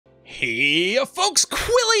Hey folks,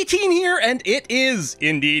 Quill18 here, and it is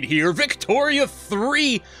indeed here, Victoria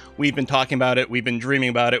 3! We've been talking about it, we've been dreaming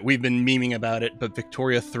about it, we've been memeing about it, but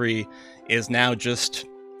Victoria 3 is now just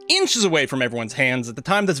inches away from everyone's hands. At the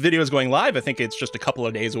time this video is going live, I think it's just a couple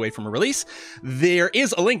of days away from a release. There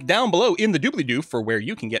is a link down below in the doobly-doo for where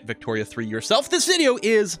you can get Victoria 3 yourself. This video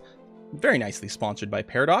is very nicely sponsored by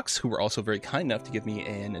Paradox, who were also very kind enough to give me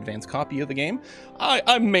an advanced copy of the game.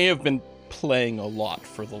 I may have been playing a lot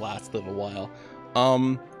for the last little while.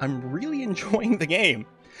 I'm really enjoying the game.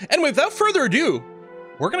 And without further ado,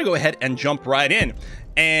 we're gonna go ahead and jump right in.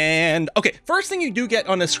 And okay, first thing you do get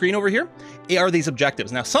on the screen over here are these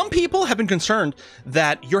objectives. Now, some people have been concerned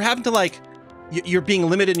that you're having to you're being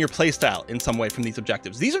limited in your playstyle in some way from these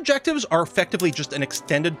objectives. These objectives are effectively just an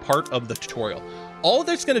extended part of the tutorial. All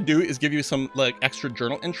that's going to do is give you some extra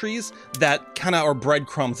journal entries that kind of are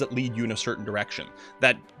breadcrumbs that lead you in a certain direction.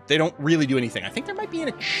 That they don't really do anything. I think there might be an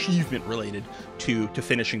achievement related to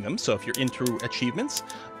finishing them. So if you're into achievements,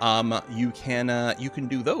 you can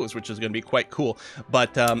do those, which is going to be quite cool.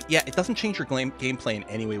 But yeah, it doesn't change your gameplay in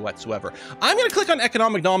any way whatsoever. I'm going to click on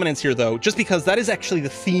economic dominance here though, just because that is actually the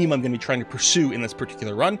theme I'm going to be trying to pursue in this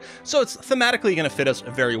particular run. So it's thematically going to fit us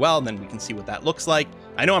very well, and then we can see what that looks like.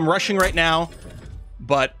 I know I'm rushing right now,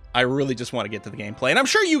 but I really just want to get to the gameplay, and I'm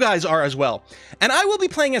sure you guys are as well. And I will be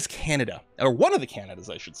playing as Canada, or one of the Canadas,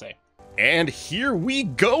 I should say. And here we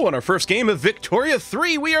go on our first game of Victoria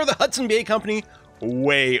 3. We are the Hudson Bay Company,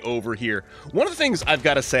 way over here. One of the things I've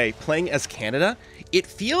got to say, playing as Canada, it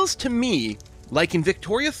feels to me like in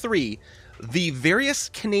Victoria 3, the various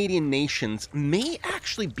Canadian nations may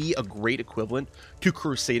actually be a great equivalent to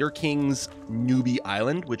Crusader Kings' Newbie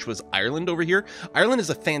Island, which was Ireland over here. Ireland is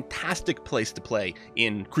a fantastic place to play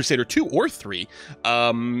in Crusader 2 or 3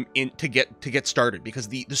 to get started, because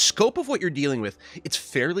the scope of what you're dealing with, it's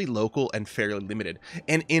fairly local and fairly limited.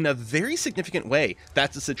 And in a very significant way,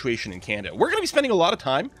 that's the situation in Canada. We're going to be spending a lot of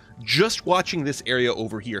time just watching this area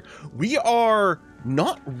over here. We are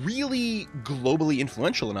not really globally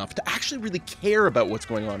influential enough to actually really care about what's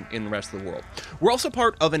going on in the rest of the world. We're also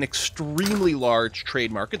part of an extremely large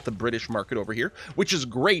trade market, the British market over here, which is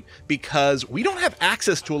great because we don't have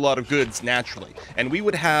access to a lot of goods naturally, and it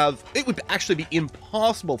would actually be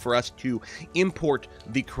impossible for us to import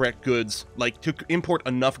the correct goods, to import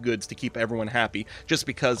enough goods to keep everyone happy, just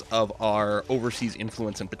because of our overseas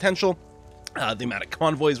influence and potential. The amount of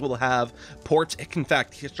convoys we'll have, ports. In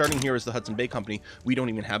fact, starting here as the Hudson Bay Company, we don't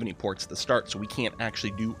even have any ports at the start, so we can't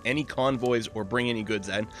actually do any convoys or bring any goods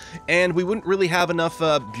in. And we wouldn't really have enough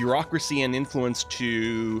bureaucracy and influence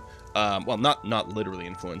to, well, not literally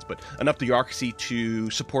influence, but enough bureaucracy to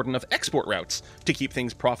support enough export routes to keep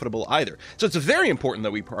things profitable either. So it's very important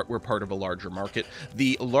that we're part of a larger market.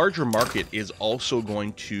 The larger market is also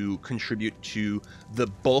going to contribute to the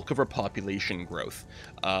bulk of our population growth,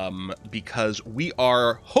 because we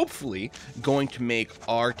are hopefully going to make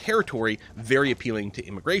our territory very appealing to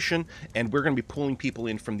immigration, and we're going to be pulling people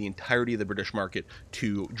in from the entirety of the British market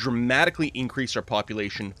to dramatically increase our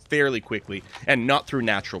population fairly quickly, and not through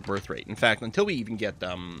natural birth rate. In fact, until we even get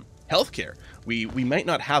healthcare, we might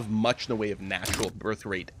not have much in the way of natural birth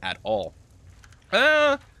rate at all.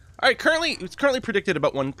 All right, it's currently predicted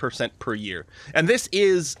about 1% per year, and this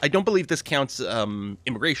is, I don't believe this counts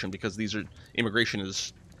immigration, because immigration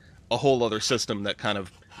is a whole other system that kind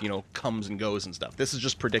of, comes and goes and stuff. This is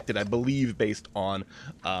just predicted, I believe, based on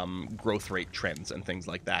growth rate trends and things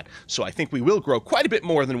like that. So I think we will grow quite a bit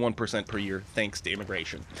more than 1% per year thanks to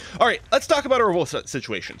immigration. All right, let's talk about our whole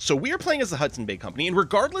situation. So we are playing as the Hudson Bay Company, and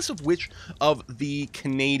regardless of which of the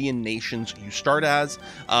Canadian nations you start as,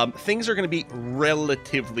 things are going to be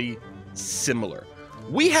relatively similar.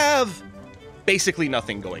 We have basically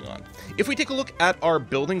nothing going on. If we take a look at our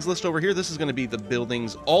buildings list over here, this is going to be the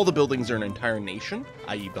buildings. All the buildings are an entire nation,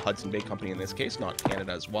 i.e. the Hudson Bay Company in this case, not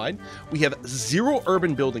Canada as wide. We have 0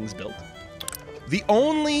 urban buildings built. The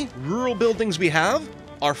only rural buildings we have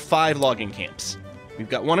are 5 logging camps. We've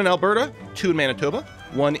got 1 in Alberta, 2 in Manitoba,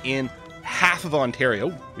 1 in half of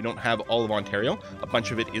Ontario. We don't have all of Ontario. A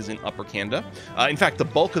bunch of it is in Upper Canada. In fact, the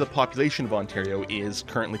bulk of the population of Ontario is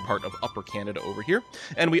currently part of Upper Canada over here.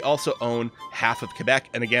 And we also own half of Quebec.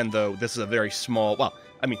 And again, though, this is a very small, well,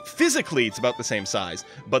 I mean, physically it's about the same size,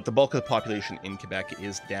 but the bulk of the population in Quebec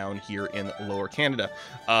is down here in Lower Canada.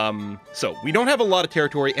 So we don't have a lot of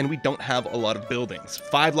territory, and we don't have a lot of buildings.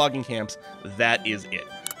 5 logging camps, that is it.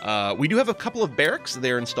 We do have a couple of barracks.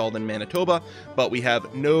 They're installed in Manitoba, but we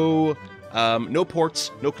have no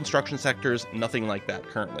ports, no construction sectors, nothing like that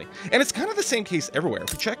currently. And it's kind of the same case everywhere.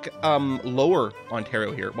 If we check Lower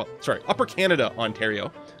Ontario here, well, sorry, Upper Canada,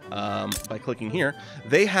 Ontario, by clicking here,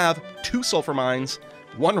 they have 2 sulfur mines,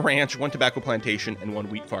 1 ranch, 1 tobacco plantation, and 1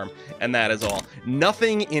 wheat farm, and that is all.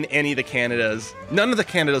 Nothing in any of the Canadas, none of the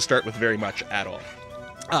Canadas start with very much at all.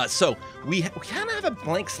 So we kind of have a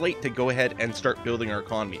blank slate to go ahead and start building our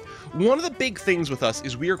economy. One of the big things with us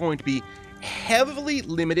is we are going to be heavily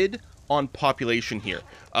limited on population here.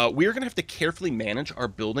 We are going to have to carefully manage our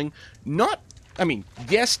building,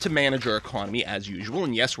 yes, to manage our economy as usual,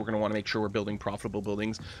 and yes, we're going to want to make sure we're building profitable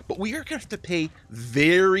buildings, but we are going to have to pay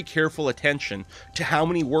very careful attention to how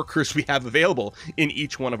many workers we have available in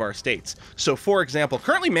each one of our states. So, for example,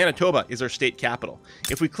 currently Manitoba is our state capital.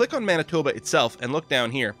 If we click on Manitoba itself and look down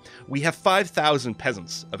here, we have 5,000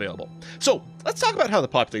 peasants available. So, let's talk about how the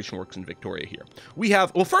population works in Victoria here. We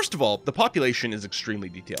have, well, first of all, the population is extremely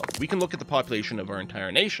detailed. We can look at the population of our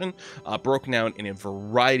entire nation, broken down in a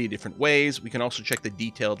variety of different ways. We can also check the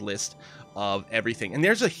detailed list of everything. And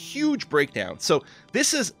there's a huge breakdown. So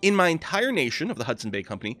this is, in my entire nation of the Hudson Bay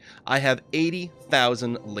Company, I have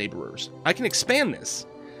 80,000 laborers. I can expand this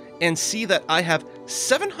and see that I have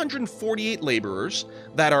 748 laborers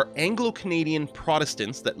that are Anglo-Canadian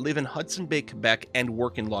Protestants that live in Hudson Bay, Quebec, and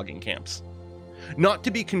work in logging camps. Not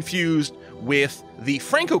to be confused with the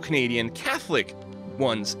Franco-Canadian Catholic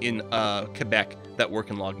ones in Quebec that work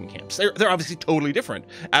in logging camps. They're obviously totally different,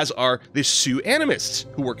 as are the Sioux animists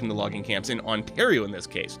who work in the logging camps in Ontario in this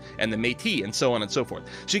case, and the Métis, and so on and so forth.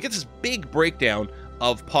 So you get this big breakdown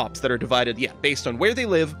of pops that are divided, based on where they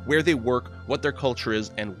live, where they work, what their culture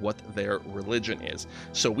is, and what their religion is.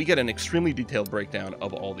 So we get an extremely detailed breakdown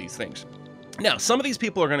of all these things. Now, some of these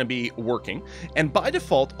people are going to be working, and by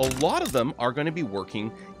default, a lot of them are going to be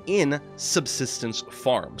working in subsistence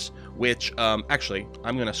farms, which, actually,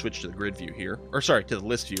 I'm going to switch to the grid view here, or sorry, to the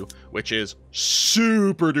list view, which is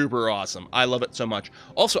super duper awesome. I love it so much.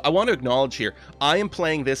 Also, I want to acknowledge here, I am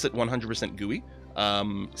playing this at 100% GUI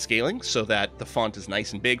scaling, so that the font is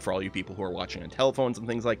nice and big for all you people who are watching on telephones and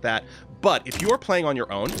things like that. But if you are playing on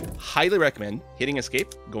your own, highly recommend hitting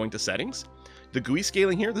escape, going to settings. The GUI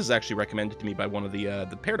scaling here, this is actually recommended to me by one of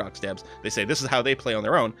the Paradox devs. They say this is how they play on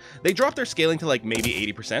their own. They drop their scaling to like maybe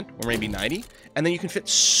 80% or maybe 90, and then you can fit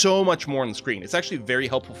so much more on the screen. It's actually very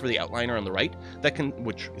helpful for the outliner on the right,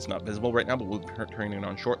 which is not visible right now, but we'll be turning it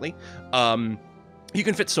on shortly. You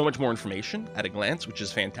can fit so much more information at a glance, which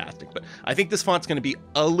is fantastic. But I think this font's going to be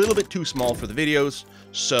a little bit too small for the videos,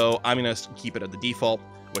 so I'm going to keep it at the default,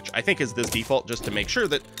 which I think is this default, just to make sure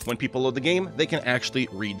that when people load the game, they can actually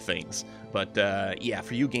read things. But yeah,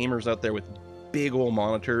 for you gamers out there with big old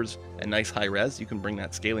monitors and nice high res, you can bring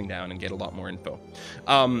that scaling down and get a lot more info.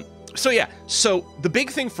 So the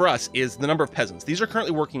big thing for us is the number of peasants. These are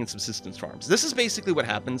currently working in subsistence farms. This is basically what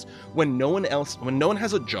happens when no one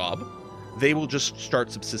has a job. They will just start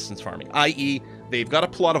subsistence farming, i.e. they've got a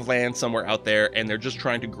plot of land somewhere out there and they're just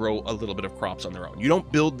trying to grow a little bit of crops on their own. You don't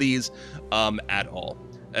build these at all.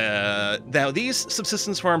 Now, these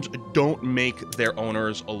subsistence farms don't make their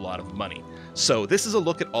owners a lot of money. So this is a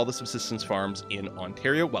look at all the subsistence farms in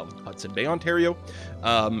Ontario, well, Hudson Bay, Ontario.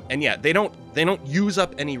 And yeah, they don't use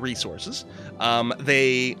up any resources.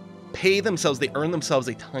 They pay themselves, they earn themselves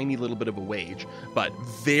a tiny little bit of a wage, but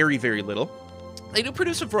very, very little. They do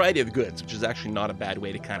produce a variety of goods, which is actually not a bad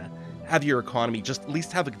way to kind of have your economy just at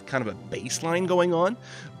least have a kind of a baseline going on.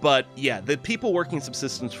 But yeah, the people working in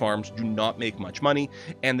subsistence farms do not make much money,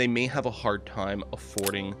 and they may have a hard time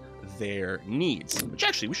affording their needs, which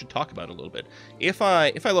actually we should talk about a little bit. If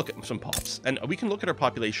I look at some pops, and we can look at our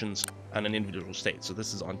populations on an individual state. So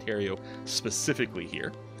this is Ontario specifically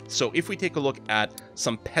here. So if we take a look at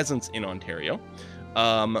some peasants in Ontario,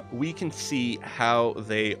 we can see how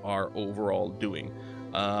they are overall doing.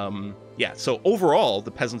 Yeah, so overall,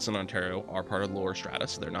 the peasants in Ontario are part of the lower strata,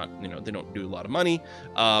 so they're not, they don't do a lot of money.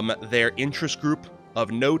 Their interest group of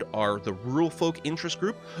note are the rural folk interest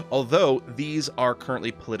group, although these are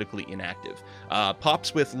currently politically inactive.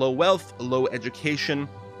 Pops with low wealth, low education,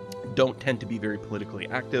 don't tend to be very politically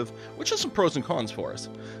active, which has some pros and cons for us.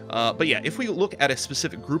 But yeah, if we look at a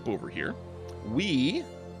specific group over here, we...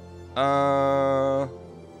 I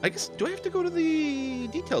guess, do I have to go to the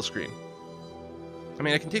detail screen? I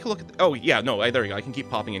mean, I can take a look at... oh, yeah, no, there we go. I can keep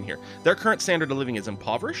popping in here. Their current standard of living is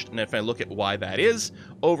impoverished, and if I look at why that is,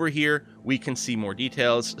 over here, we can see more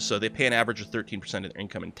details. So they pay an average of 13% of their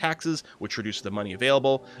income in taxes, which reduces the money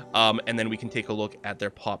available. And then we can take a look at their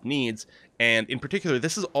pop needs. And in particular,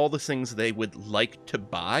 this is all the things they would like to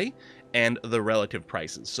buy and the relative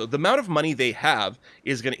prices. So the amount of money they have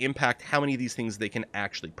is going to impact how many of these things they can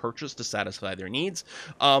actually purchase to satisfy their needs.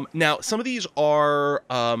 Now, some of these are...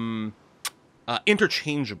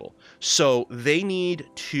 interchangeable. So they need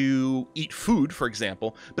to eat food, for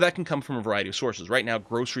example, but that can come from a variety of sources. Right now,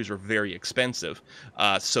 groceries are very expensive,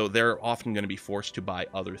 so they're often going to be forced to buy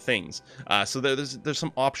other things. So there's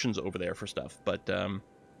some options over there for stuff, but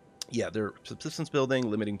yeah, their subsistence building,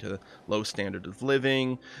 limiting to low standard of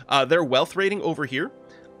living. Their wealth rating over here,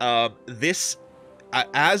 this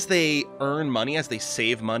as they earn money, as they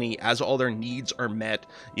save money, as all their needs are met,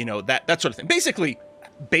 you know, that sort of thing. Basically,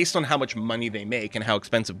 based on how much money they make and how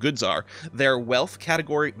expensive goods are, their wealth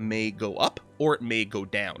category may go up or it may go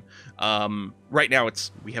down. Right now,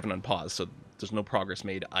 we have it on pause, so there's no progress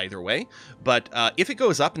made either way. But if it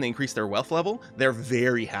goes up and they increase their wealth level, they're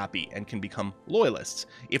very happy and can become loyalists.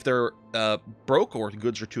 If they're broke or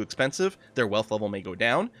goods are too expensive, their wealth level may go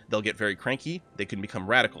down. They'll get very cranky. They can become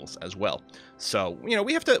radicals as well. So, you know,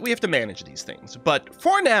 we have to manage these things. But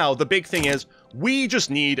for now, the big thing is we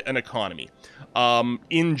just need an economy.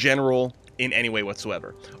 In general, in any way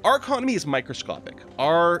whatsoever. Our economy is microscopic.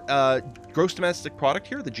 Our gross domestic product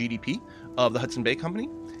here, the GDP of the Hudson Bay Company,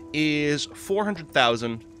 is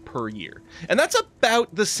 400,000 per year. And that's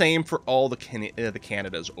about the same for all the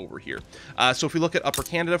Canadas over here. So if we look at Upper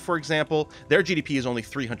Canada, for example, their GDP is only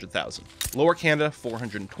 300,000. Lower Canada,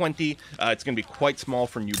 420. It's going to be quite small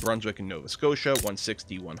for New Brunswick and Nova Scotia,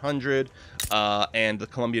 160, 100. And the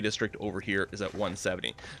Columbia District over here is at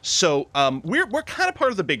 170. So we're kind of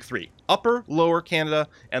part of the big three. Upper, Lower Canada,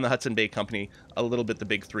 and the Hudson Bay Company, a little bit the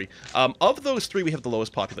big three. Of those three, we have the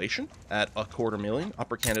lowest population at 250,000.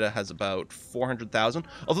 Upper Canada has about 400,000,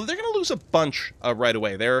 although they're going to lose a bunch right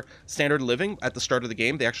away. Their standard of living at the start of the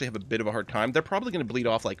game, they actually have a bit of a hard time. They're probably going to bleed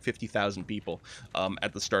off like 50,000 people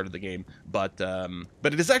at the start of the game, but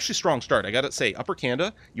it is actually a strong start. I gotta say, Upper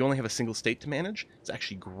Canada, you only have a single state to manage. It's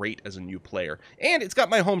actually great as a new player, and it's got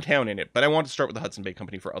my hometown in it, but I want to start with the Hudson Bay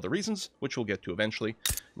Company for other reasons, which we'll get to eventually.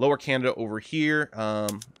 Lower Canada over here,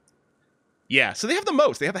 yeah, so they have the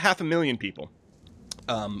most. They have 500,000 people.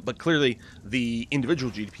 But clearly, the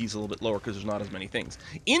individual GDP is a little bit lower because there's not as many things.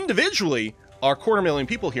 Individually, our 250,000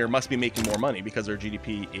 people here must be making more money because their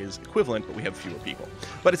GDP is equivalent, but we have fewer people.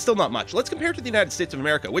 But it's still not much. Let's compare it to the United States of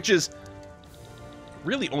America, which is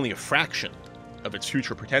really only a fraction of its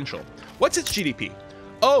future potential. What's its GDP?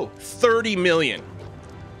 Oh, 30 million.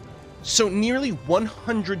 So nearly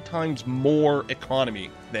 100 times more economy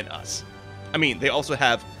than us. I mean, they also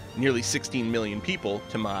have nearly 16 million people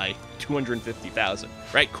to my 250,000,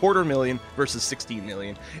 right? 250,000 versus 16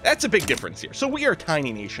 million. That's a big difference here. So we are a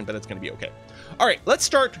tiny nation, but it's going to be okay. All right, let's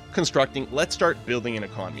start constructing. Let's start building an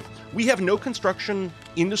economy. We have no construction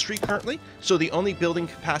industry currently, so the only building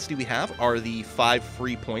capacity we have are the 5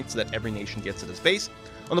 free points that every nation gets at its base.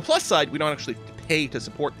 On the plus side, we don't actually pay to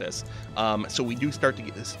support this, so we do start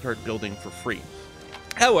building for free.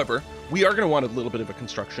 However, we are going to want a little bit of a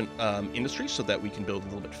construction industry so that we can build a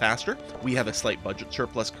little bit faster. We have a slight budget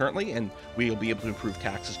surplus currently, and we'll be able to improve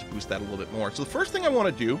taxes to boost that a little bit more. So the first thing I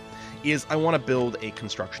want to do is I want to build a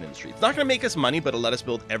construction industry. It's not going to make us money, but it'll let us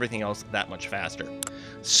build everything else that much faster.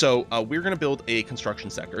 So we're going to build a construction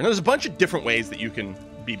sector. And there's a bunch of different ways that you can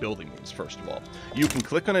be building these, first of all. You can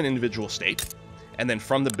click on an individual state, and then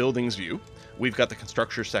from the buildings view, we've got the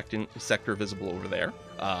construction sector visible over there.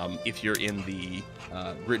 If you're in the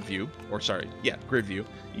grid view, grid view,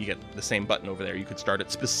 you get the same button over there. You could start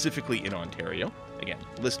it specifically in Ontario. Again,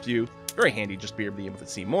 list view, very handy just to be able to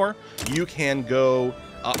see more. You can go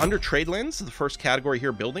under trade lands. The first category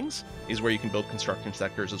here, buildings, is where you can build construction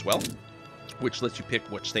sectors as well, which lets you pick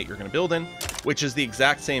which state you're going to build in, which is the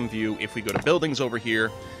exact same view if we go to buildings over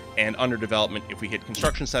here. And under development, if we hit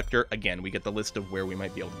construction sector, again, we get the list of where we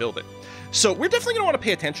might be able to build it. So we're definitely going to want to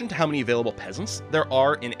pay attention to how many available peasants there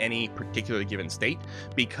are in any particular given state,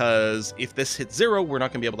 because if this hits 0, we're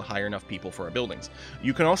not going to be able to hire enough people for our buildings.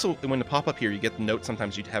 You can also, when the pop up here, you get the note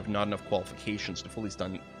sometimes you'd have not enough qualifications to fully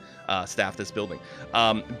staff this building.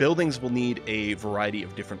 Buildings will need a variety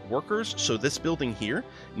of different workers. So this building here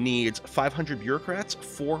needs 500 bureaucrats,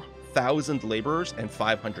 4,000 laborers, and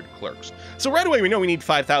 500 clerks. So right away we know we need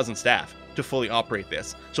 5,000 staff to fully operate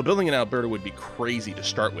this. So building in Alberta would be crazy to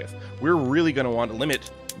start with. We're really going to want to limit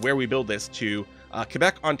where we build this to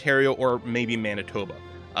Quebec, Ontario, or maybe Manitoba.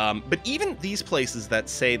 But even these places that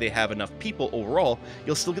say they have enough people overall,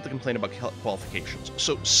 you'll still get the complaint about qualifications.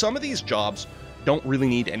 So some of these jobs don't really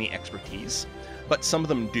need any expertise, but some of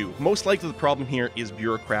them do. Most likely the problem here is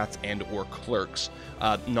bureaucrats and or clerks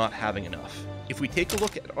not having enough. If we take a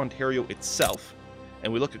look at Ontario itself,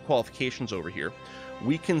 and we look at qualifications over here,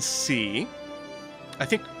 we can see, I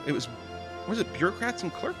think it was it bureaucrats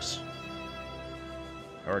and clerks?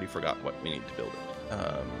 I already forgot what we need to build it.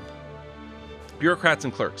 Bureaucrats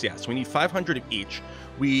and clerks, yes. We need 500 of each.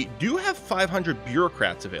 We do have 500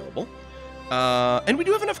 bureaucrats available. And we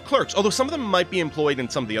do have enough clerks, although some of them might be employed in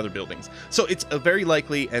some of the other buildings. So it's a very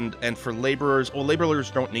likely, and for laborers, well,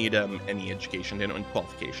 laborers don't need any education, they don't need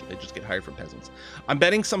qualification, they just get hired from peasants. I'm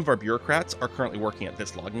betting some of our bureaucrats are currently working at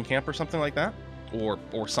this logging camp or something like that.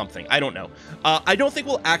 Or something. I don't know. I don't think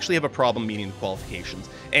we'll actually have a problem meeting the qualifications.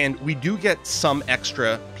 And we do get some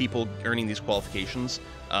extra people earning these qualifications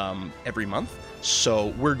every month. So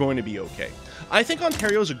we're going to be okay. I think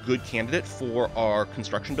Ontario is a good candidate for our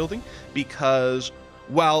construction building because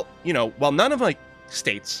while none of my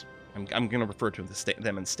states, I'm going to refer to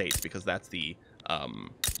them in states because that's the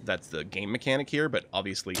game mechanic here. But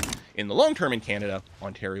obviously in the long term in Canada,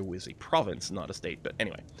 Ontario is a province, not a state. But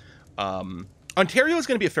anyway, Ontario is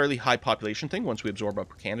going to be a fairly high population thing once we absorb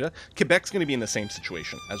Upper Canada. Quebec's going to be in the same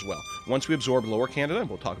situation as well. Once we absorb Lower Canada, and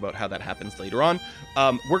we'll talk about how that happens later on,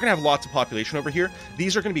 we're going to have lots of population over here.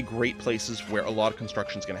 These are going to be great places where a lot of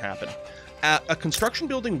construction is going to happen. A construction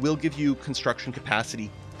building will give you construction capacity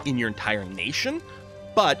in your entire nation,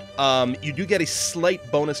 but you do get a slight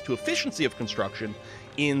bonus to efficiency of construction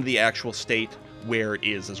in the actual state where it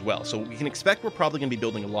is as well. So we can expect we're probably going to be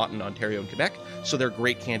building a lot in Ontario and Quebec, so they're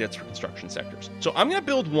great candidates for construction sectors. So I'm going to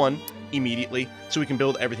build one immediately so we can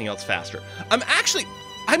build everything else faster.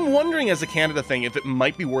 I'm wondering as a Canada thing if it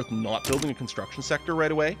might be worth not building a construction sector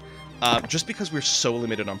right away, just because we're so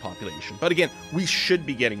limited on population. But again, we should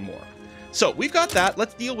be getting more. So we've got that.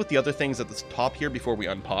 Let's deal with the other things at the top here before we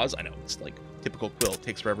unpause. I know it's like typical Quill, it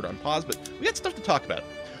takes forever to unpause, but we got stuff to talk about.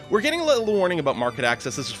 We're getting a little warning about market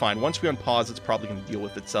access. This is fine. Once we unpause, it's probably going to deal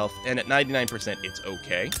with itself. And at 99%, it's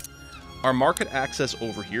okay. Our market access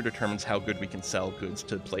over here determines how good we can sell goods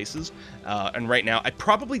to places. And right now, I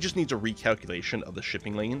probably just need a recalculation of the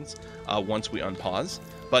shipping lanes once we unpause.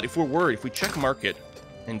 But if we're worried, if we check market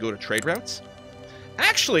and go to trade routes,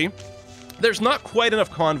 actually, there's not quite enough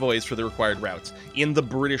convoys for the required routes in the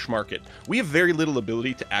British market. We have very little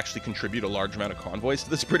ability to actually contribute a large amount of convoys to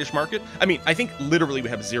this British market. I mean, I think literally we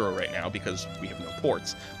have 0 right now because we have no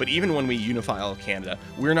ports. But even when we unify all of Canada,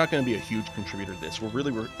 we're not going to be a huge contributor to this. We're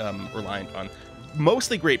really reliant on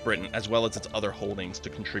mostly Great Britain, as well as its other holdings, to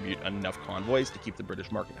contribute enough convoys to keep the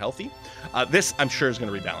British market healthy. This, I'm sure, is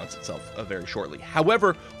going to rebalance itself very shortly.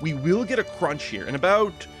 However, we will get a crunch here in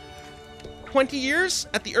about 20 years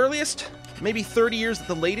at the earliest. Maybe 30 years at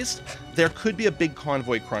the latest, there could be a big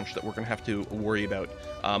convoy crunch that we're going to have to worry about.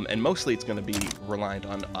 And mostly it's going to be reliant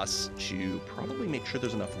on us to probably make sure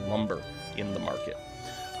there's enough lumber in the market.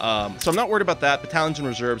 So I'm not worried about that. Battalions and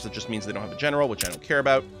reserves, that just means they don't have a general, which I don't care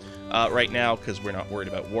about right now because we're not worried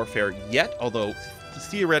about warfare yet, although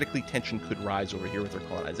theoretically tension could rise over here with our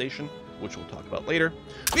colonization, which we'll talk about later.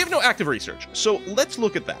 We have no active research, so let's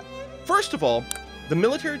look at that. First of all, the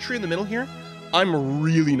military tree in the middle here, I'm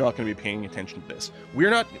really not going to be paying attention to this. We're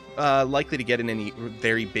not likely to get in any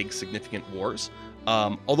very big, significant wars.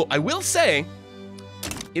 Although I will say,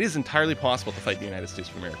 it is entirely possible to fight the United States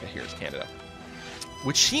of America here as Canada.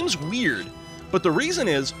 Which seems weird, but the reason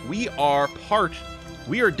is we are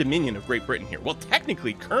Dominion of Great Britain here. Well,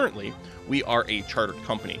 technically, currently, we are a chartered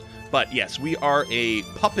company. But yes, we are a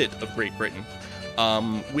puppet of Great Britain.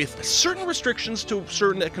 With certain restrictions to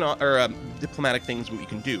certain diplomatic things we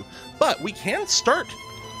can do, but we can start.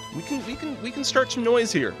 We can start some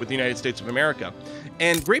noise here with the United States of America,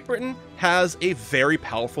 and Great Britain has a very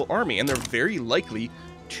powerful army, and they're very likely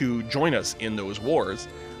to join us in those wars.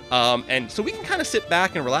 And so we can kind of sit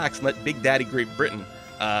back and relax and let Big Daddy Great Britain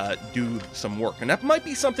do some work, and that might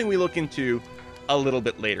be something we look into a little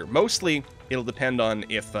bit later. Mostly, it'll depend on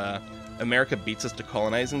if America beats us to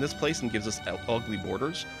colonizing this place and gives us ugly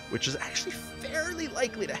borders, which is actually fairly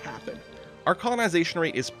likely to happen. Our colonization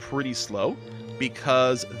rate is pretty slow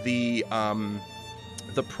because the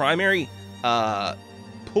primary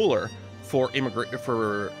puller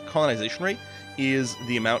for colonization rate is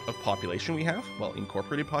the amount of population we have, well,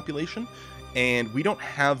 incorporated population, and we don't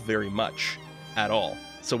have very much at all.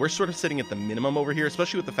 So we're sort of sitting at the minimum over here,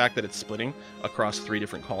 especially with the fact that it's splitting across 3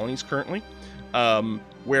 different colonies currently.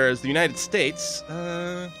 Whereas the United States,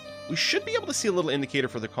 we should be able to see a little indicator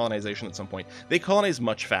for their colonization at some point. They colonize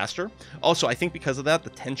much faster. Also, I think because of that,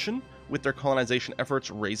 the tension with their colonization efforts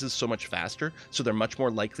raises so much faster, so they're much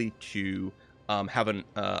more likely to have an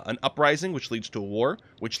uprising, which leads to a war,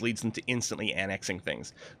 which leads them to instantly annexing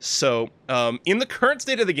things. So in the current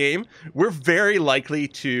state of the game, we're very likely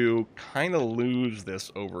to kind of lose this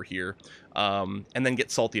over here, and then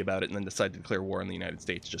get salty about it, and then decide to declare war on the United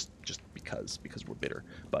States just because we're bitter.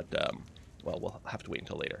 But Well, we'll have to wait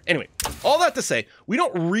until later. Anyway, all that to say, we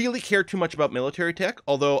don't really care too much about military tech,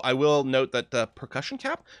 although I will note that the percussion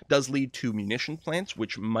cap does lead to munition plants,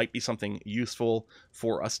 which might be something useful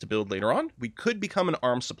for us to build later on. We could become an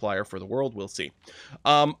arms supplier for the world. We'll see.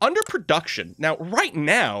 Under production, now, right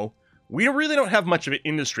now, we really don't have much of an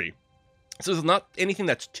industry. So there's not anything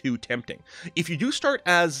that's too tempting. If you do start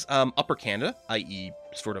as Upper Canada, i.e.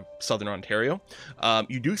 sort of Southern Ontario,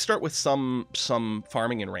 you do start with some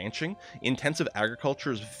farming and ranching. Intensive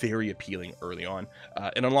agriculture is very appealing early on.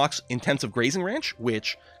 It unlocks intensive grazing ranch,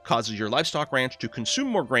 which causes your livestock ranch to consume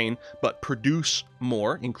more grain, but produce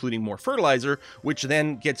more, including more fertilizer, which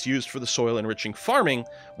then gets used for the soil enriching farming,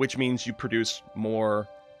 which means you produce more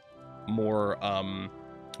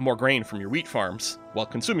grain from your wheat farms while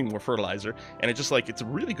consuming more fertilizer, and it's a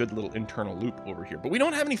really good little internal loop over here. But we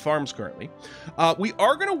don't have any farms currently. We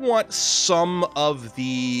are going to want some of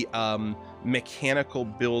the mechanical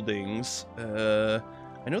buildings. I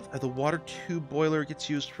know the water tube boiler gets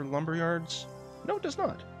used for lumber yards. No, it does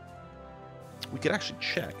not. We could actually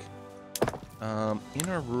check in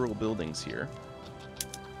our rural buildings here.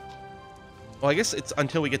 Well, I guess it's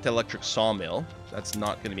until we get to electric sawmill. That's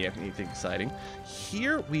not going to be anything exciting.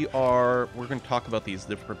 Here we're going to talk about these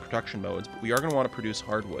different production modes, but we are going to want to produce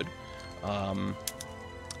hardwood.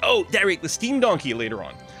 Oh, Derek, the steam donkey later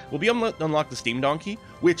on. We'll be able to unlock the steam donkey,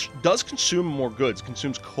 which does consume more goods,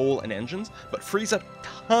 consumes coal and engines, but frees up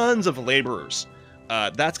tons of laborers.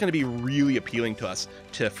 That's going to be really appealing to us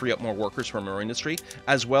to free up more workers from our industry,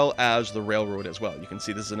 as well as the railroad as well. You can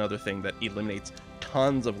see this is another thing that eliminates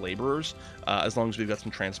tons of laborers, as long as we've got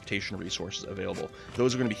some transportation resources available.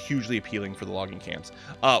 Those are going to be hugely appealing for the logging camps.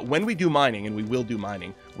 When we do mining, and we will do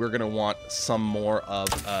mining, we're going to want some more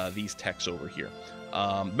of these techs over here.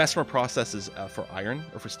 Mesmer process is for iron,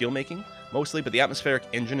 or for steel making, mostly, but the atmospheric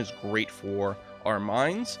engine is great for our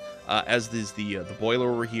mines, as is the boiler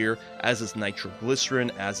over here, as is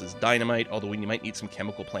nitroglycerin, as is dynamite, although we might need some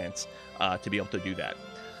chemical plants to be able to do that.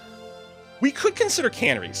 We could consider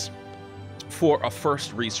canneries for a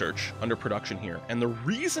first research under production here, and the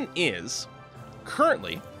reason is,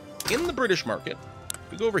 currently, in the British market,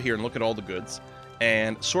 if we go over here and look at all the goods,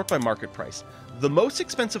 and sort by market price, the most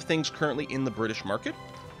expensive things currently in the British market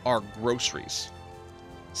are groceries.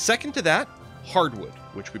 Second to that, hardwood,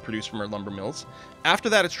 which we produce from our lumber mills. After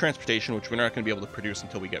that, it's transportation, which we're not going to be able to produce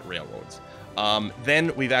until we get railroads.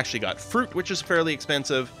 Then we've actually got fruit, which is fairly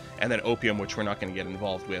expensive, and then opium, which we're not going to get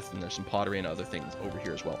involved with, and there's some pottery and other things over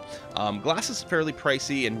here as well. Glass is fairly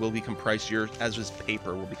pricey and will become pricier, as is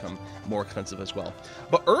paper will become more expensive as well.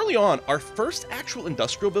 But early on, our first actual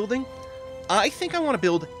industrial building, I think I want to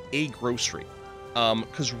build a grocery,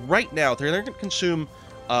 because right now they're going to consume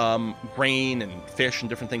grain and fish and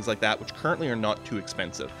different things like that, which currently are not too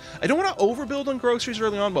expensive. I don't want to overbuild on groceries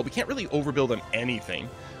early on. Well, we can't really overbuild on anything,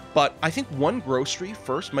 but I think one grocery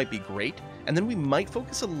first might be great, and then we might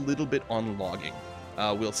focus a little bit on logging.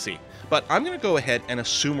 We'll see. But I'm going to go ahead and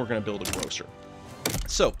assume we're going to build a grocer.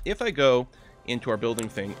 So if I go into our building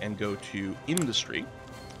thing and go to industry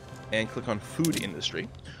and click on food industry,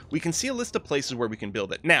 we can see a list of places where we can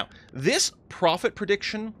build it. Now, this profit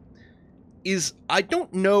prediction is, I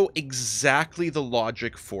don't know exactly the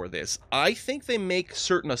logic for this. I think they make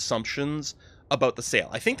certain assumptions about the sale.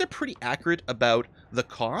 I think they're pretty accurate about the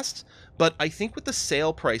costs, but I think with the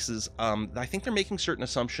sale prices, I think they're making certain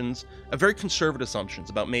assumptions, very conservative assumptions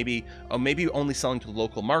about maybe only selling to the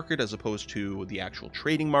local market as opposed to the actual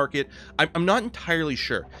trading market. I'm not entirely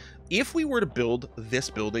sure. If we were to build this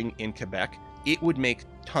building in Quebec, it would make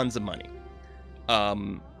tons of money.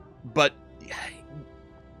 But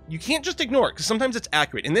you can't just ignore it, because sometimes it's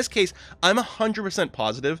accurate. In this case, I'm 100%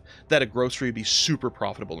 positive that a grocery would be super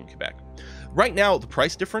profitable in Quebec. Right now, the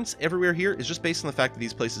price difference everywhere here is just based on the fact that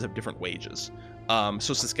these places have different wages.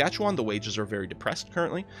 So Saskatchewan, the wages are very depressed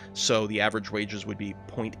currently. So the average wages would be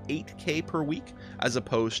 0.8K per week, as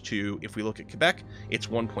opposed to, if we look at Quebec, it's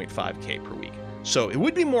 1.5K per week. So it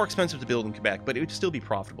would be more expensive to build in Quebec, but it would still be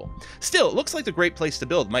profitable. Still, it looks like the great place to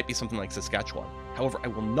build might be something like Saskatchewan. However, I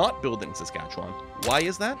will not build in Saskatchewan. Why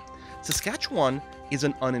is that? Saskatchewan is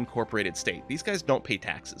an unincorporated state. These guys don't pay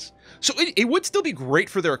taxes. So it would still be great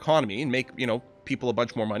for their economy and make, people a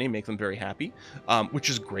bunch more money and make them very happy, which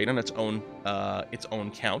is great on its own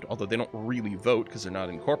count, although they don't really vote because they're not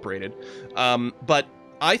incorporated. But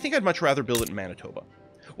I think I'd much rather build it in Manitoba.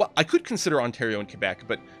 Well, I could consider Ontario and Quebec,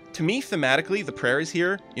 but to me, thematically, the prairies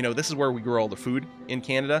here, this is where we grow all the food in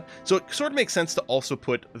Canada. So it sort of makes sense to also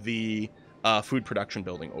put the food production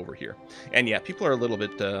building over here. And yeah, people are a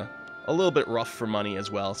little bit rough for money as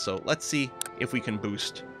well. So let's see if we can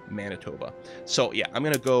boost Manitoba. So yeah, I'm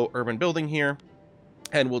going to go urban building here.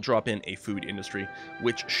 And we'll drop in a food industry,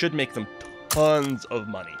 which should make them tons of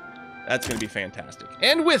money. That's going to be fantastic.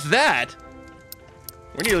 And with that,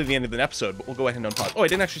 we're nearly the end of the episode, but we'll go ahead and unpause. Oh, I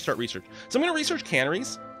didn't actually start research. So I'm going to research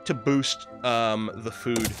canneries to boost the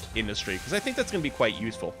food industry, because I think that's going to be quite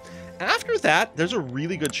useful. After that, there's a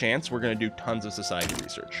really good chance we're going to do tons of society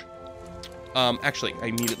research. Actually, I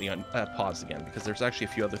immediately paused again, because there's actually a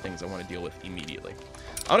few other things I want to deal with immediately.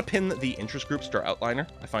 I want to pin the interest groups to our outliner.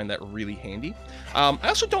 I find that really handy. I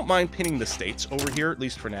also don't mind pinning the states over here, at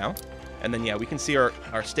least for now. And then, yeah, we can see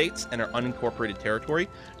our states and our unincorporated territory.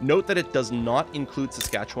 Note that it does not include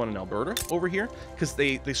Saskatchewan and Alberta over here, because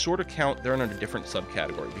they sort of count, they're under a different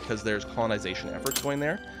subcategory, because there's colonization efforts going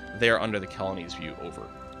there. They're under the colonies view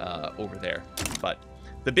over there. But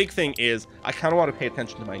the big thing is, I kind of want to pay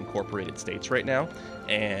attention to my incorporated states right now,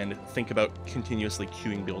 and think about continuously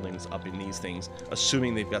queuing buildings up in these things,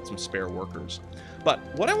 assuming they've got some spare workers. But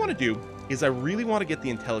what I want to do is I really want to get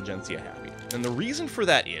the intelligentsia happy. And the reason for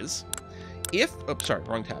that is,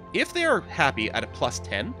 if they are happy at a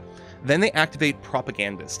 +10, then they activate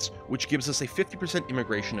propagandists, which gives us a 50%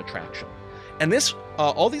 immigration attraction. And this,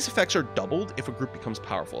 all these effects are doubled if a group becomes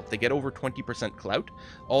powerful. If they get over 20% clout,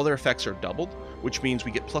 all their effects are doubled, which means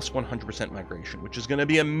we get plus 100% migration, which is going to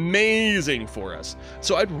be amazing for us.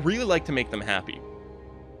 So I'd really like to make them happy.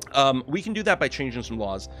 We can do that by changing some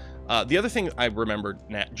laws. The other thing I remembered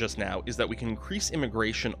just now is that we can increase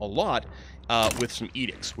immigration a lot with some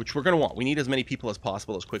edicts, which we're going to want. We need as many people as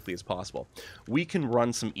possible as quickly as possible. We can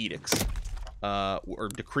run some edicts, or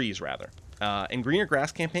decrees rather. And Greener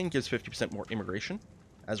Grass campaign gives 50% more immigration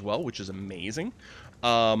as well, which is amazing.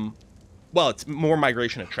 Well, it's more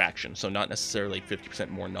migration attraction, so not necessarily 50%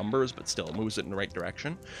 more numbers, but still it moves it in the right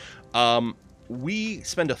direction. We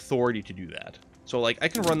spend authority to do that. So, like, I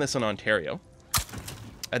can run this in Ontario,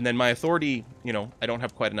 and then my authority, you know, I don't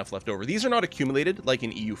have quite enough left over. These are not accumulated like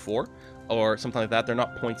in EU4 or something like that. They're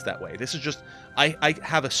not points that way. This is just, I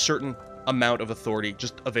have a certain amount of authority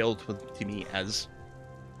just available to me as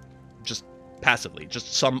just passively,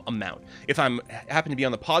 just some amount. If I'm happen to be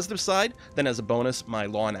on the positive side, then as a bonus, my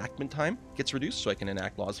law enactment time gets reduced, so I can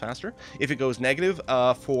enact laws faster. If it goes negative,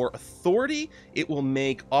 for authority, it will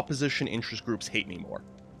make opposition interest groups hate me more.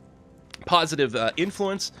 Positive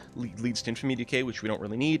influence leads to infamy decay, which we don't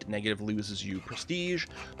really need. Negative loses you prestige.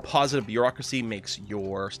 Positive bureaucracy makes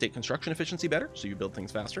your state construction efficiency better, so you build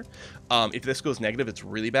things faster. If this goes negative, it's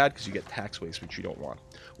really bad because you get tax waste, which you don't want.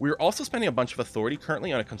 We're also spending a bunch of authority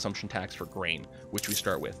currently on a consumption tax for grain, which we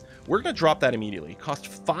start with. We're going to drop that immediately. It costs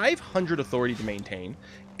 500 authority to maintain,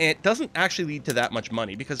 and it doesn't actually lead to that much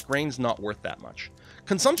money because grain's not worth that much.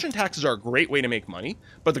 Consumption taxes are a great way to make money,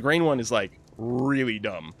 but the grain one is like really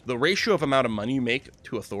dumb. The ratio of amount of money you make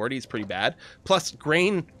to authority is pretty bad. Plus,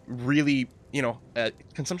 grain really, you know,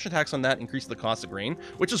 consumption tax on that increases the cost of grain,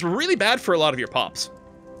 which is really bad for a lot of your pops.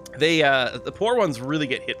 They, the poor ones really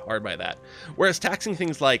get hit hard by that. Whereas taxing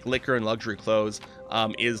things like liquor and luxury clothes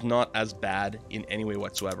is not as bad in any way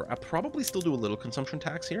whatsoever. I'll probably still do a little consumption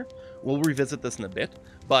tax here. We'll revisit this in a bit,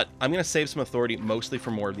 but I'm going to save some authority mostly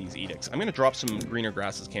for more of these edicts. I'm going to drop some Greener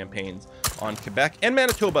Grasses campaigns on Quebec and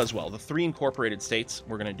Manitoba as well. The 3 incorporated states,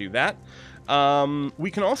 we're going to do that.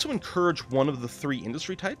 We can also encourage one of the 3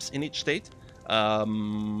 industry types in each state,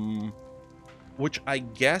 which I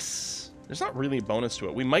guess... there's not really a bonus to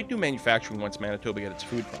it. We might do manufacturing once Manitoba gets its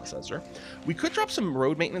food processor. We could drop some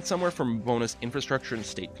road maintenance somewhere from bonus infrastructure and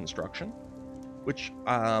state construction, which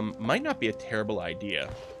might not be a terrible idea.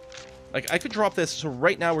 Like, I could drop this. So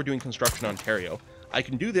right now we're doing construction in Ontario. I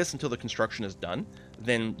can do this until the construction is done,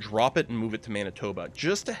 then drop it and move it to Manitoba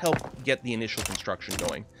just to help get the initial construction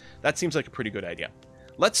going. That seems like a pretty good idea.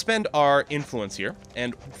 Let's spend our influence here.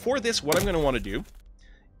 And for this, what I'm going to want to do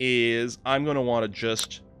is I'm going to want to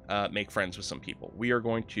just... make friends with some people. We are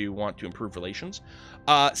going to want to improve relations.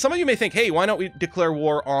 Some of you may think, hey, why don't we declare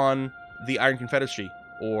war on the Iron Confederacy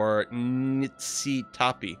or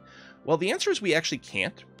Nitsitapi? Well, the answer is we actually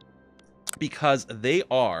can't, because they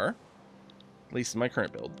are, at least in my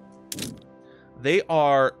current build, they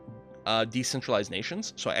are decentralized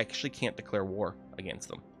nations, so I actually can't declare war against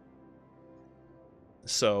them.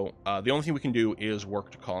 So the only thing we can do is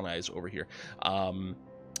work to colonize over here.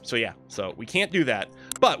 So yeah, so we can't do that,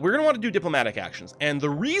 but we're going to want to do diplomatic actions. And the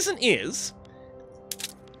reason is,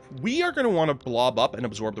 we are going to want to blob up and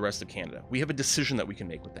absorb the rest of Canada. We have a decision that we can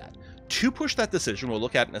make with that. To push that decision, we'll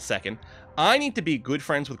look at it in a second, I need to be good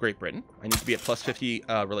friends with Great Britain. I need to be at plus 50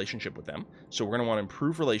 relationship with them. So we're going to want to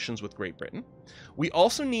improve relations with Great Britain. We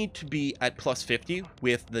also need to be at plus 50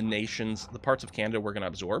 with the nations, the parts of Canada we're going to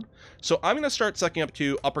absorb. So I'm going to start sucking up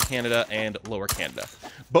to Upper Canada and Lower Canada.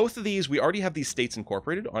 Both of these, we already have these states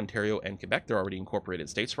incorporated, Ontario and Quebec. They're already incorporated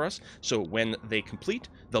states for us. So when they complete,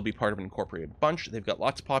 they'll be part of an incorporated bunch. They've got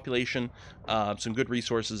lots of population, some good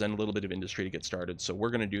resources, and a little bit of industry to get started. So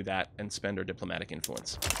we're going to do that and spend our diplomatic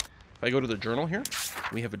influence. If I go to the journal here,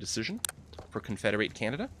 we have a decision for Confederate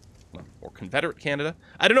Canada, or Confederate Canada.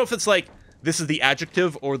 I don't know if it's like, this is the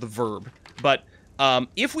adjective or the verb, but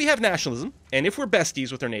if we have nationalism, and if we're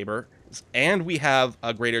besties with our neighbor, and we have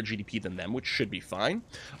a greater GDP than them, which should be fine,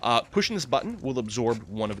 pushing this button will absorb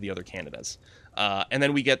one of the other Canadas. And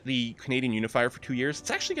then we get the Canadian unifier for 2 years. It's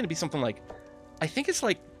actually going to be something like, I think it's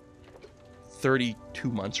like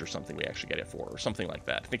 32 months or something we actually get it for, or something like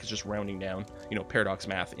that. I think it's just rounding down, you know, paradox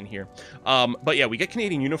math in here. But yeah, we get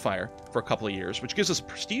Canadian unifier for a couple of years, which gives us a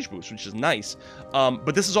prestige boost, which is nice.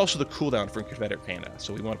 But this is also the cooldown for Confederate Canada.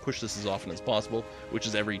 So we want to push this as often as possible, which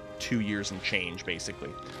is every 2 years and change,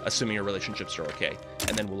 basically, assuming your relationships are okay.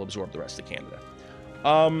 And then we'll absorb the rest of Canada.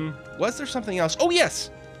 Was there something else? Oh,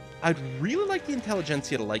 yes! I'd really like the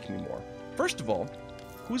intelligentsia to like me more. First of all,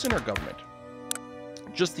 who's in our government?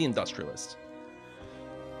 Just the industrialists.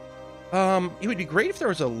 It would be great if there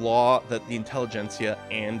was a law that the intelligentsia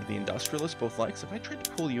and the industrialists both like. So if I tried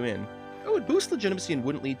to pull you in, it would boost legitimacy and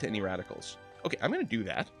wouldn't lead to any radicals. Okay, I'm going to do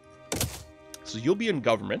that. So you'll be in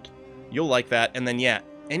government. You'll like that. And then, yeah,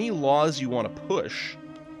 any laws you want to push.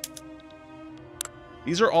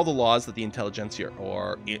 These are all the laws that the intelligentsia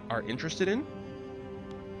are interested in.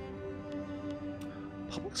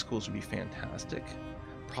 Public schools would be fantastic.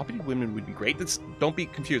 Property women would be great. Don't be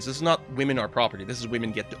confused. This is not women are property. This is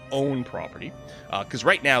women get to own property. Because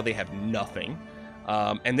right now they have nothing.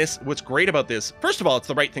 And what's great about this, first of all, it's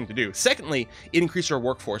the right thing to do. Secondly, it increases our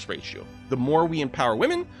workforce ratio. The more we empower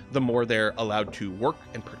women, the more they're allowed to work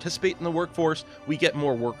and participate in the workforce. We get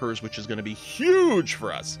more workers, which is going to be huge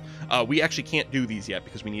for us. We actually can't do these yet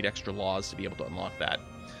because we need extra laws to be able to unlock that.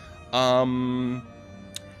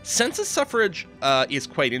 Census suffrage is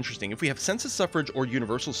quite interesting. If we have census suffrage or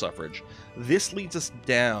universal suffrage, this leads us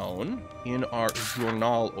down in our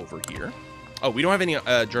journal over here. Oh, we don't have any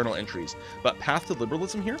journal entries, but path to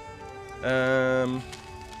liberalism here. Well,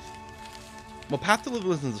 path to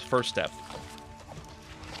liberalism is the first step,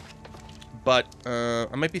 but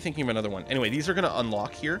I might be thinking of another one. Anyway, these are going to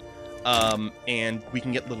unlock here, and we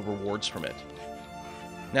can get little rewards from it.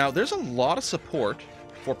 Now, there's a lot of support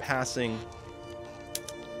for passing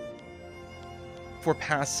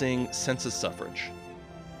census suffrage.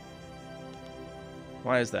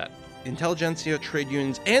 Why is that? Intelligentsia, trade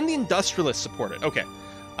unions, and the industrialists support it. Okay.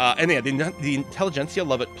 And yeah, the intelligentsia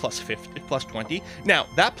love it plus 50, plus 20. Now,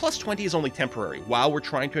 that plus 20 is only temporary while we're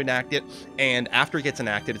trying to enact it, and after it gets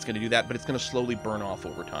enacted, it's going to do that, but it's going to slowly burn off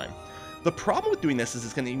over time. The problem with doing this is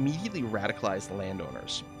it's going to immediately radicalize the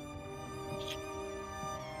landowners.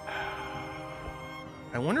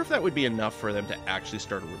 I wonder if that would be enough for them to actually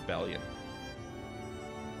start a rebellion.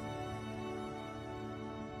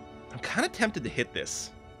 I'm kind of tempted to hit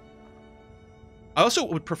this. I also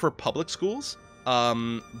would prefer public schools,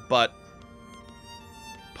 but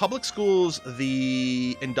public schools,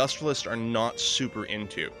 the industrialists are not super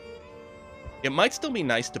into. It might still be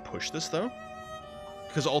nice to push this, though,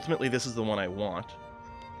 because ultimately this is the one I want.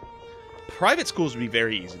 Private schools would be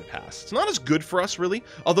very easy to pass. It's not as good for us, really,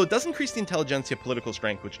 although it does increase the intelligentsia political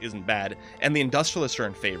strength, which isn't bad, and the industrialists are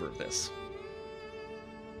in favor of this.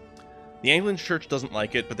 The Anglican Church doesn't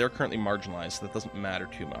like it, but they're currently marginalized, so that doesn't matter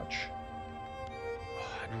too much.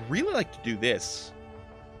 I'd really like to do this.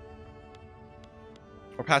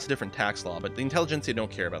 Or pass a different tax law, but the intelligentsia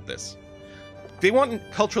don't care about this. They want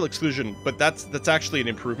cultural exclusion, but that's actually an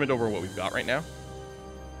improvement over what we've got right now.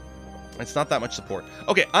 It's not that much support.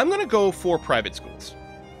 Okay, I'm going to go for private schools.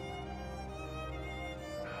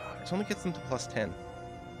 This only gets them to plus 10,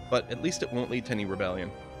 but at least it won't lead to any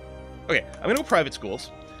rebellion. Okay, I'm going to go private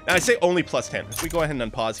schools. Now, I say only plus 10. If we go ahead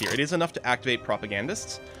and unpause here, it is enough to activate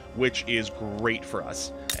propagandists, which is great for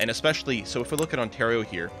us. And especially, so if we look at Ontario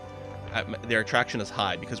here, their attraction is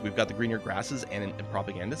high because we've got the greener grasses and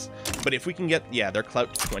propagandists. But if we can get, yeah, their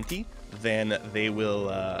clout to 20, then they will,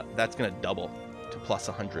 that's going to double to plus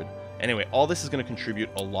 100. Anyway, all this is going to contribute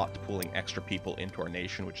a lot to pulling extra people into our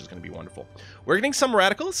nation, which is going to be wonderful. We're getting some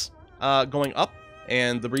radicals going up,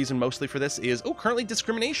 and the reason mostly for this is, oh, currently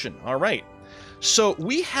discrimination. All right. So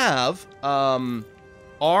we have,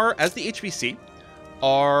 as the HBC,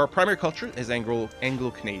 Our primary culture is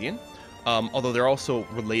Anglo-Canadian, although there are also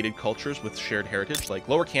related cultures with shared heritage, like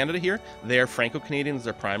Lower Canada here, they're Franco-Canadian as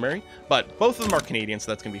their primary, but both of them are Canadian,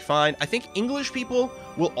 so that's going to be fine. I think English people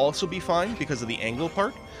will also be fine because of the Anglo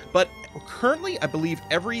part, but currently I believe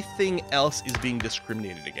everything else is being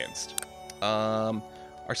discriminated against.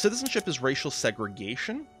 Our citizenship is racial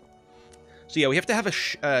segregation. So yeah, we have to have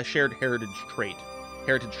a shared heritage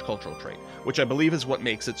cultural trait, which I believe is what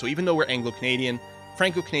makes it. So even though we're Anglo-Canadian,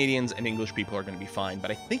 Franco-Canadians and English people are going to be fine, but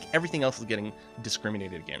I think everything else is getting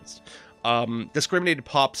discriminated against. Discriminated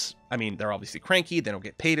pops, I mean, they're obviously cranky, they don't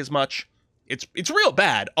get paid as much. It's real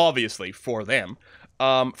bad, obviously, for them.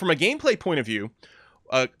 From a gameplay point of view,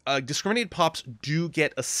 discriminated pops do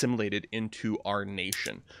get assimilated into our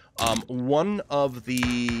nation. One of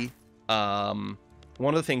the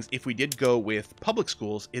things, if we did go with public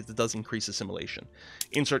schools, is it does increase assimilation.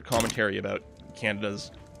 Insert commentary about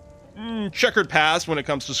Canada's checkered past when it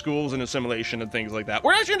comes to schools and assimilation and things like that.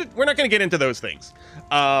 We're not going to get into those things.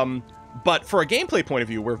 But for a gameplay point of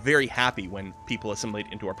view, we're very happy when people assimilate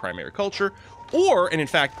into our primary culture. And in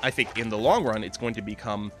fact, I think in the long run, it's going to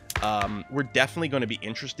become, we're definitely going to be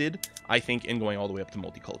interested, I think, in going all the way up to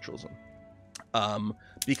multiculturalism.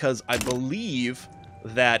 Because I believe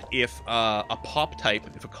that if a pop type,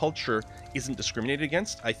 if a culture isn't discriminated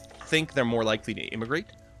against, I think they're more likely to immigrate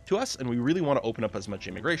to us, and we really want to open up as much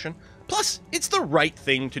immigration. Plus, it's the right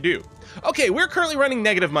thing to do. Okay, we're currently running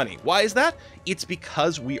negative money. Why is that? It's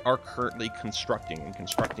because we are currently constructing, and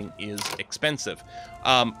constructing is expensive.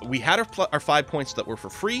 We had our 5 points that were for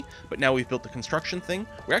free, but now we've built the construction thing.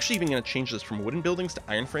 We're actually even going to change this from wooden buildings to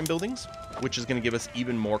iron frame buildings, which is going to give us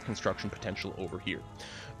even more construction potential over here.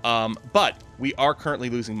 But we are currently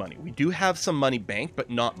losing money. We do have some money banked, but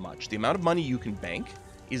not much. The amount of money you can bank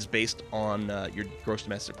is based on your gross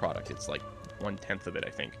domestic product. It's like 1/10 of it, I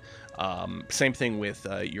think. Same thing with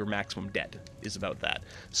your maximum debt is about that.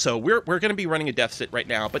 So we're going to be running a deficit right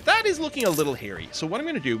now, but that is looking a little hairy. So what I'm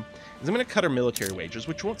going to do is I'm going to cut our military wages,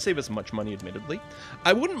 which won't save us much money, admittedly.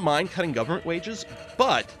 I wouldn't mind cutting government wages,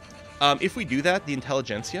 but if we do that, the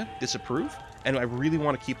intelligentsia disapprove, and I really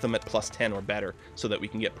want to keep them at +10 or better so that we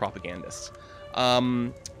can get propagandists.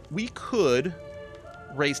 We could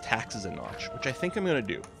raise taxes a notch, which I think I'm going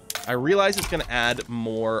to do. I realize it's going to add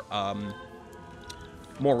more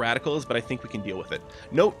radicals, but I think we can deal with it.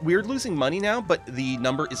 Note, we're losing money now, but the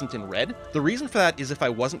number isn't in red. The reason for that is if I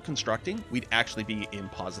wasn't constructing, we'd actually be in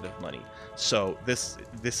positive money. So this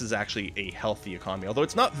is actually a healthy economy, although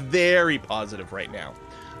it's not very positive right now.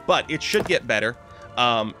 But it should get better.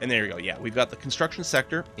 And there you go. Yeah, we've got the construction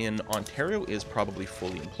sector in Ontario is probably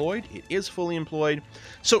fully employed. It is fully employed.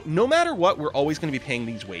 So no matter what, we're always going to be paying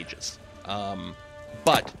these wages.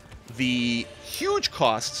 But the huge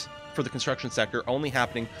costs for the construction sector are only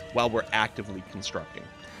happening while we're actively constructing.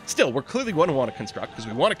 Still, we're clearly going to want to construct because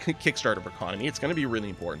we want to kickstart our economy. It's going to be really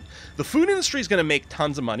important. The food industry is going to make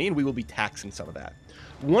tons of money, and we will be taxing some of that.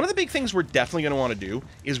 One of the big things we're definitely going to want to do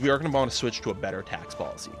is we are going to want to switch to a better tax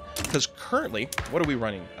policy. Because currently, what are we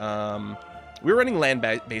running? We're running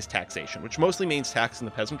land-based taxation, which mostly means taxing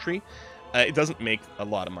the peasantry. It doesn't make a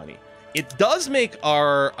lot of money. It does make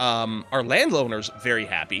our landowners very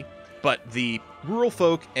happy, but the rural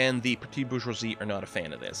folk and the petite bourgeoisie are not a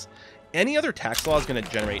fan of this. Any other tax law is going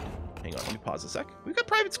to generate... Hang on, let me pause a sec. We've got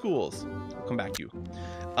private schools. I'll come back to you.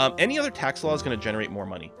 Any other tax law is going to generate more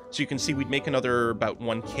money. So you can see we'd make another about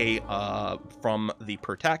 1K from the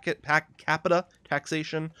per capita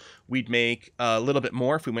taxation. We'd make a little bit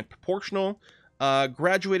more if we went proportional.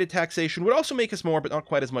 Graduated taxation would also make us more, but not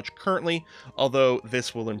quite as much currently, although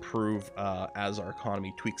this will improve as our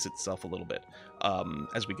economy tweaks itself a little bit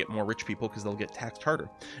as we get more rich people because they'll get taxed harder.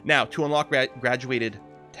 Now, to unlock graduated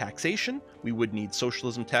taxation, we would need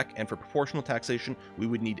socialism tech, and for proportional taxation, we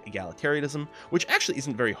would need egalitarianism, which actually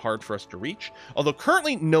isn't very hard for us to reach. Although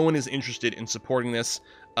currently no one is interested in supporting this.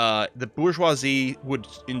 The bourgeoisie would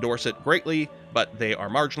endorse it greatly, but they are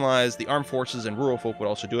marginalized. The armed forces and rural folk would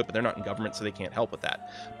also do it, but they're not in government, so they can't help with that.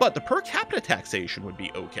 But the per capita taxation would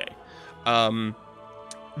be okay.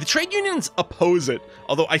 The trade unions oppose it,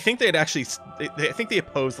 although I think they'd actually, I think they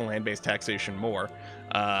oppose the land-based taxation more.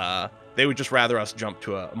 They would just rather us jump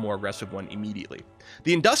to a more aggressive one immediately.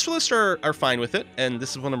 The industrialists are fine with it, and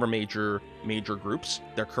this is one of our major groups.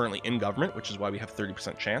 They're currently in government, which is why we have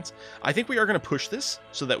 30% chance. I think we are going to push this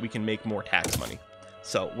so that we can make more tax money.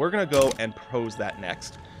 So we're going to go and propose that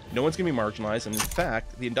next. No one's going to be marginalized, and in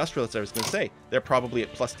fact, the industrialists, I was going to say, they're probably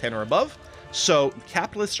at +10 or above. So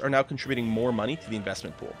capitalists are now contributing more money to the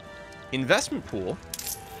investment pool. Investment pool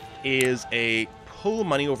is a pool of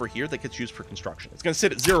money over here that gets used for construction. It's going to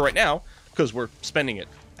sit at 0 right now because we're spending it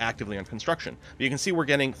actively on construction. But you can see we're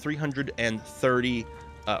getting 330.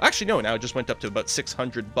 Actually, no, now it just went up to about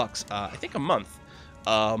 $600, I think, a month,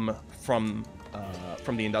 from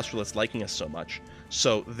the industrialists liking us so much.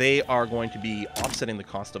 So they are going to be offsetting the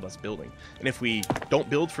cost of us building. And if we don't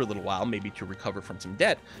build for a little while, maybe to recover from some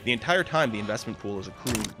debt, the entire time the investment pool is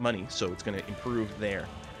accruing money, so it's going to improve there.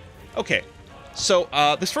 Okay, so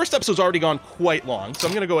this first episode's already gone quite long, so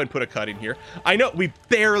I'm going to go ahead and put a cut in here. I know we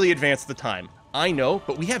barely advanced the time. I know,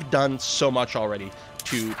 but we have done so much already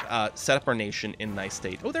to set up our nation in a nice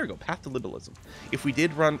state. Oh, there we go, path to liberalism. If we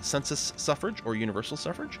did run census suffrage or universal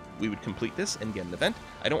suffrage, we would complete this and get an event.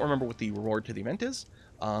 I don't remember what the reward to the event is.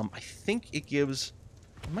 I think it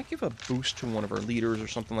might give a boost to one of our leaders or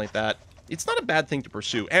something like that. It's not a bad thing to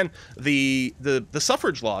pursue. And the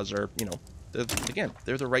suffrage laws are, you know, again,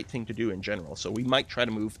 they're the right thing to do in general. So we might try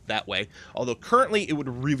to move that way. Although currently it would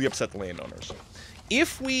really upset the landowners.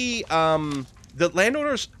 If we, the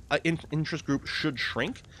landowners' interest group should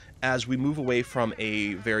shrink as we move away from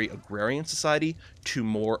a very agrarian society to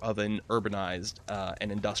more of an urbanized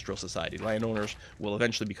and industrial society. Landowners will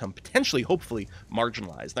eventually become potentially, hopefully,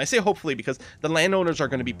 marginalized. And I say hopefully because the landowners are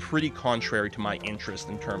going to be pretty contrary to my interest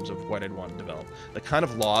in terms of what I'd want to develop. The kind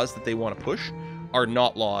of laws that they want to push are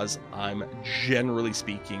not laws I'm, generally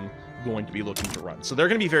speaking, going to be looking to run. So they're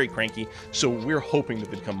going to be very cranky, so we're hoping to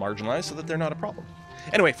become marginalized so that they're not a problem.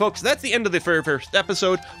 Anyway, folks, that's the end of the very first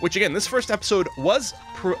episode, which, again, this first episode was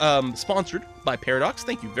sponsored by Paradox.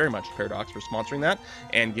 Thank you very much, Paradox, for sponsoring that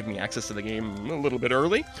and giving me access to the game a little bit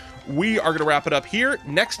early. We are going to wrap it up here.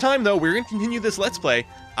 Next time, though, we're going to continue this Let's Play.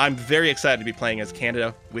 I'm very excited to be playing as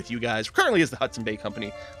Canada with you guys. Currently as the Hudson Bay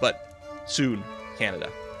Company, but soon, Canada.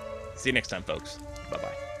 See you next time, folks.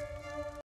 Bye-bye.